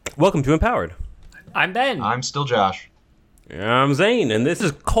Welcome to Empowered. I'm Ben. I'm still Josh. I'm Zane, and this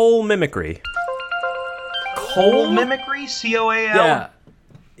is coal mimicry. Coal mimicry? C-O-A-L?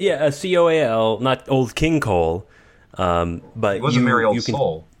 Yeah, C-O-A-L, not Old King Cole. But It was a merry old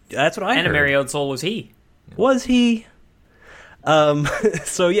soul. That's what I heard. And a merry old soul was he. Was he?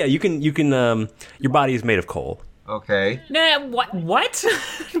 So yeah, you can. Your body is made of coal. Okay. Nah, what?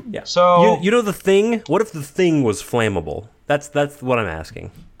 Yeah. So you know the thing. What if the thing was flammable? That's what I'm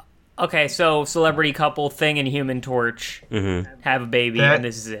asking. Okay, so celebrity couple, Thing and Human Torch have a baby, and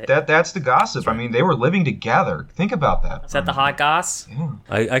this is it. That's the gossip. I mean, they were living together. Think about that. Is that the hot goss? Yeah.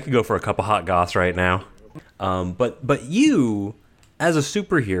 I could go for a cup of hot goss right now. But you, as a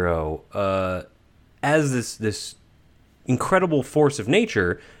superhero, as this incredible force of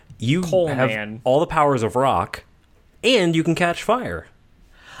nature, you Coal have man. all the powers of rock, and you can catch fire.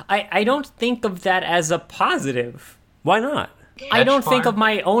 I don't think of that as a positive. Why not? I don't think fire? of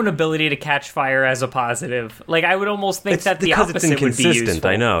my own ability to catch fire as a positive. Like, I would almost think that the because opposite it's would be inconsistent. useful.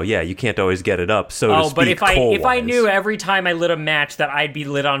 I know. Yeah, you can't always get it up. So to Oh, speak, but if I coal-wise. knew every time I lit a match that I'd be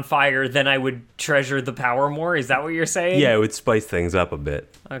lit on fire, then I would treasure the power more. Is that what you're saying? Yeah, it would spice things up a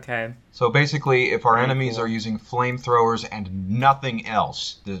bit. Okay. So basically, if our enemies are using flamethrowers and nothing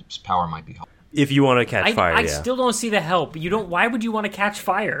else, this power might be helpful. If you want to catch fire, I yeah. still don't see the help. You don't. Why would you want to catch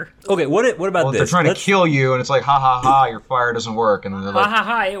fire? Okay, what about Well, if this? they're trying to kill you, and it's like, ha ha ha, your fire doesn't work, and then they're Ha like, ha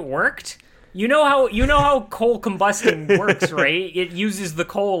ha! It worked. You know how coal combusting works, right? It uses the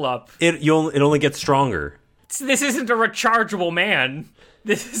coal up. It only gets stronger. This isn't a rechargeable man.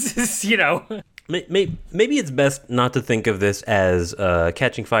 This is, Maybe it's best not to think of this as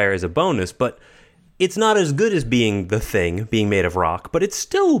catching fire as a bonus, but it's not as good as being the Thing, being made of rock, but it's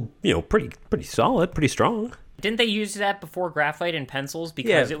still, pretty solid, pretty strong. Didn't they use that before graphite and pencils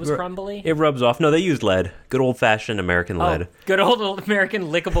because it was crumbly? It rubs off. No, they used lead. Good old-fashioned American lead. Good old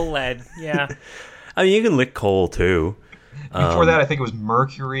American lickable lead. Yeah. I mean, you can lick coal, too. before that, I think it was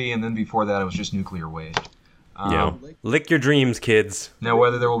mercury, and then before that, it was just nuclear waste. Lick your dreams, kids. Now,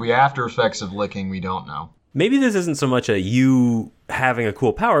 whether there will be after effects of licking, we don't know. Maybe this isn't so much you having a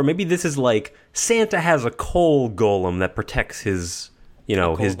cool power. Maybe this is like Santa has a coal golem that protects his,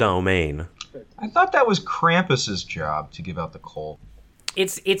 his domain. I thought that was Krampus's job to give out the coal.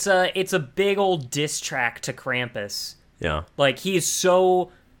 It's a big old diss track to Krampus. Yeah. Like, he's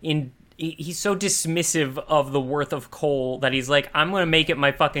so dismissive of the worth of coal that he's like, I'm gonna make it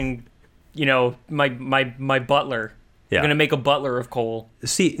my fucking, my butler. Yeah. I'm gonna make a butler of coal.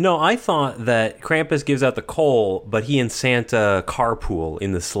 See, no, I thought that Krampus gives out the coal, but he and Santa carpool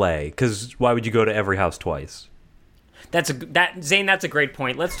in the sleigh. Because why would you go to every house twice? Zane, that's a great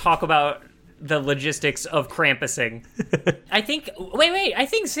point. Let's talk about the logistics of Krampusing. I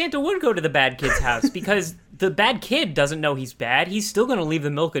think Santa would go to the bad kid's house because the bad kid doesn't know he's bad. He's still gonna leave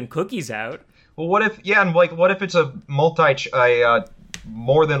the milk and cookies out. Well, what if it's a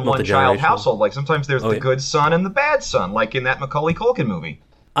more than one child Multi-generational. household? Like, sometimes there's the yeah. good son and the bad son, like in that Macaulay Culkin movie.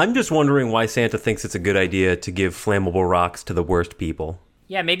 I'm just wondering why Santa thinks it's a good idea to give flammable rocks to the worst people.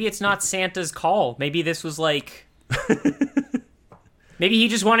 Yeah, maybe it's not Santa's call. Maybe this was like... Maybe he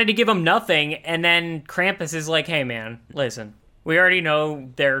just wanted to give him nothing, and then Krampus is like, hey man, listen, we already know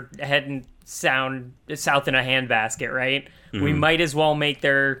they're heading south in a handbasket, right? Mm-hmm. We might as well make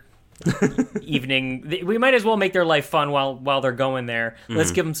their we might as well make their life fun while they're going there.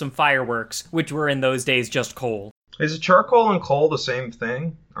 Let's give them some fireworks, which were in those days just coal. Is charcoal and coal the same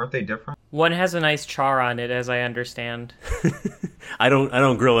thing? Aren't they different? One has a nice char on it, as I understand. I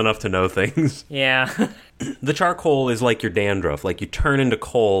don't grill enough to know things. Yeah. The charcoal is like your dandruff. Like, you turn into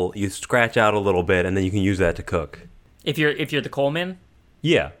coal, you scratch out a little bit, and then you can use that to cook. If you're the coalman,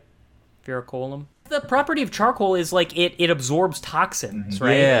 Yeah. if you're a coalum. The property of charcoal is like it absorbs toxins,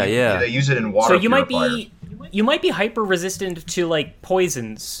 right? Yeah. They use it in water. So you might purifiers. be hyper resistant to like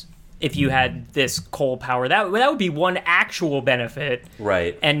poisons if you had this coal power. That would be one actual benefit,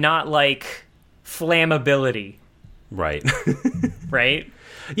 Right. and not like flammability, Right. right?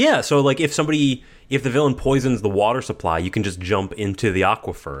 Yeah, so like if the villain poisons the water supply, you can just jump into the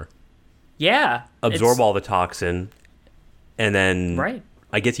aquifer, Yeah, absorb all the toxin, and then right.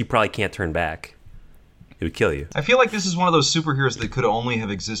 I guess you probably can't turn back. It would kill you. I feel like this is one of those superheroes that could only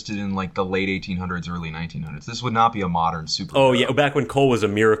have existed in like the late 1800s, early 1900s. This would not be a modern superhero. Oh yeah, back when coal was a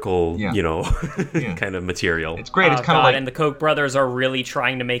miracle, Yeah. Yeah. kind of material. It's great. Oh, It's kind of God, like and the Koch brothers are really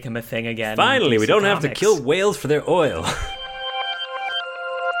trying to make him a thing again. Finally, in we DC don't have to Comics. kill whales for their oil.